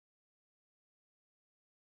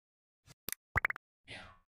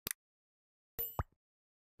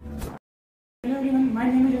Hello everyone, my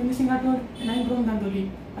name is Ramesh Singh Rathod and I am from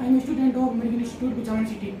Dandoli. I am a student of American Institute, Kuchaman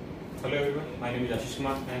City. Hello everyone, my name is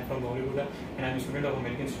Kuchaman. I am from Bollywood and I am a student of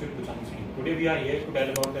American Institute, Kuchaman City. Today we are here to tell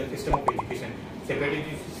about the system of education, separate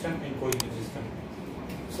education system and co-education system.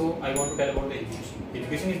 So I want to tell about the education.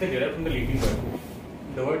 Education is derived from the Latin word,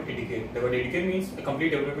 the word educate. The word educate means a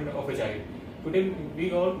complete development of a child. Today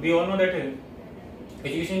we all know that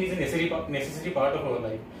education is a necessary part of our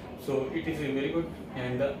life. So it is very good,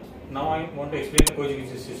 and now I want to explain the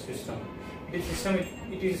co-education system. It is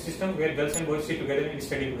a system where girls and boys sit together and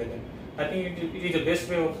study together. I think it is the best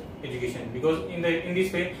way of education, because in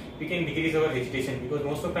this way we can decrease our hesitation, because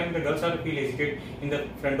most of the time the girls are feel hesitate in the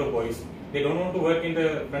front of boys. They don't want to work in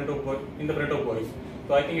the front of boys.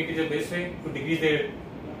 So I think it is the best way to decrease their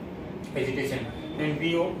hesitation. And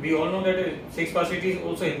we all know that sex partiality is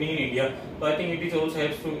also happening in India. So I think it also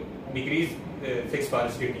helps to decrease sex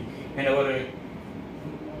partiality. And our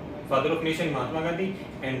father of nation Mahatma Gandhi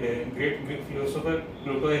and great Greek philosopher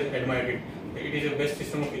Plato has admired it. It is the best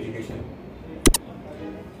system of education.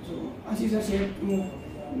 So as is said,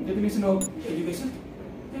 definition of education.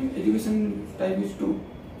 Education type is two: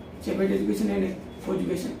 separate education and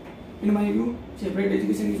co-education. In my view, separate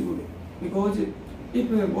education is good, because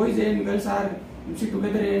if boys and girls are sit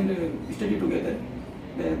together and study together,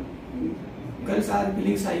 the girls are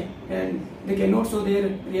feeling shy and they cannot show their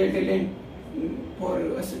real talent for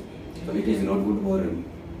us. So it is not good for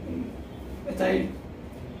a child.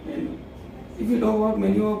 And if you talk about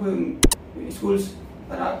many of schools,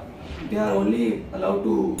 they are only allowed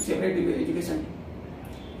to separate education.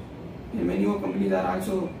 And many of companies are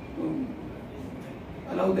also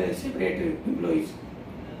allow the separate employees,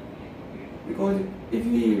 because if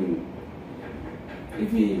we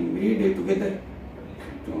read together,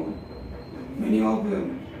 so many of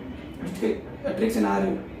attraction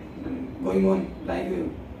are going on, like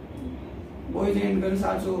boys and girls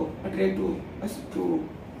also attract to us too.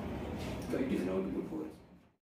 So it is not good for